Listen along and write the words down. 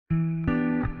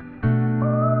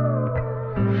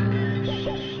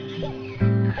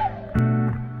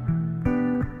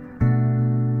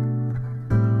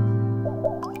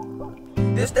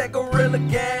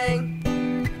gang.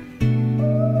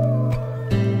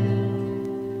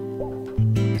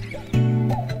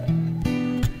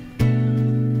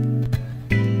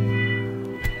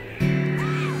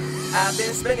 I've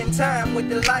been spending time with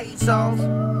the lights off,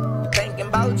 thinking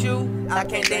about you, I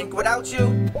can't think without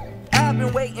you. I've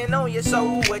been waiting on you,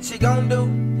 so what you gon' do?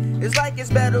 It's like it's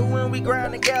better when we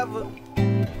grind together.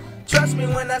 Trust me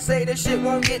when I say this shit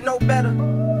won't get no better.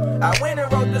 I went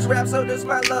and wrote this rap, so this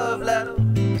my love letter.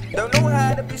 Don't know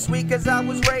how to be sweet cause I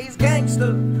was raised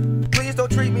gangster. Please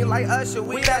don't treat me like Usher,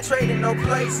 we not trading no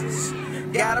places.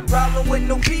 Got a problem with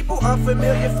new people,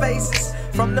 unfamiliar faces.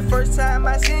 From the first time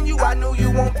I seen you, I knew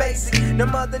you weren't basic.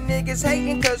 Them other niggas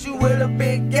hating cause you with a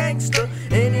big gangster.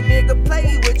 Any nigga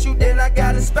play with you, then I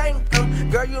gotta spank them.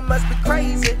 Girl, you must be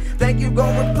crazy, think you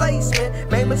gon' replace me.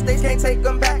 Made mistakes, can't take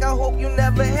them back, I hope you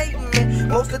never hate me.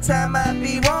 Most of the time I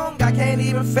be wrong, I can't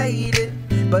even fade it.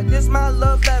 But this my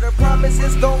love letter, promise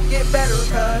it's gon' get better.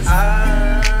 Cause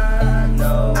I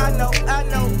know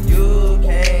you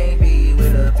can't be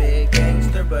with a big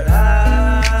gangster, but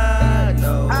I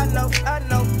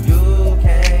know you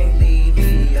can't leave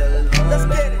me alone. Let's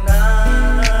get it.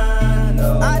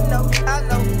 I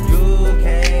know you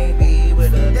can't be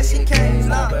with a big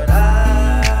gangster, but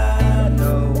I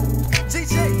know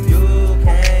you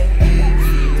can't leave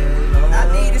me alone. I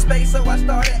needed space, so I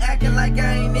started acting like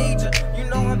I ain't need you. You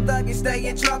know I'm thugging, stay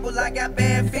in trouble, I got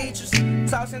bad features.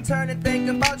 Toss and turn and think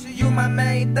about you, you my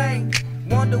main thing.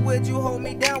 Wonder would you hold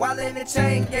me down while in the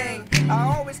chain gang.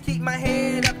 I always keep my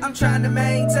head up, I'm trying to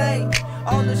maintain.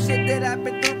 All the shit that I've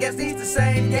been through, guess these the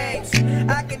same games.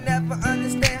 I can never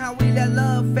understand how we let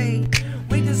love fade.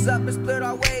 We just up and split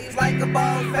our ways like a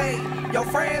ball fade. Your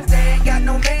friends, they ain't got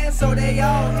no man, so they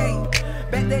all hate.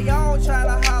 Bet they all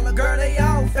tryna holler, girl, they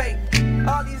all fake.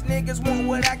 All these niggas want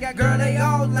what I got, girl, they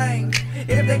all lame.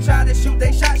 If they try to shoot,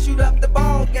 they shoot up the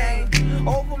ball game.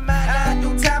 Over mine, I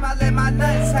do time, I let my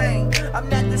nuts hang. I'm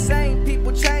not the same,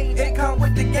 people change, it come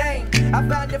with the game. I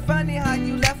find it funny how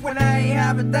you left when I ain't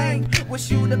have a thing. Wish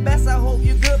you the best, I hope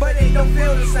you good, but it don't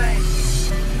feel the same.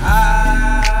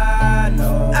 I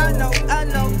know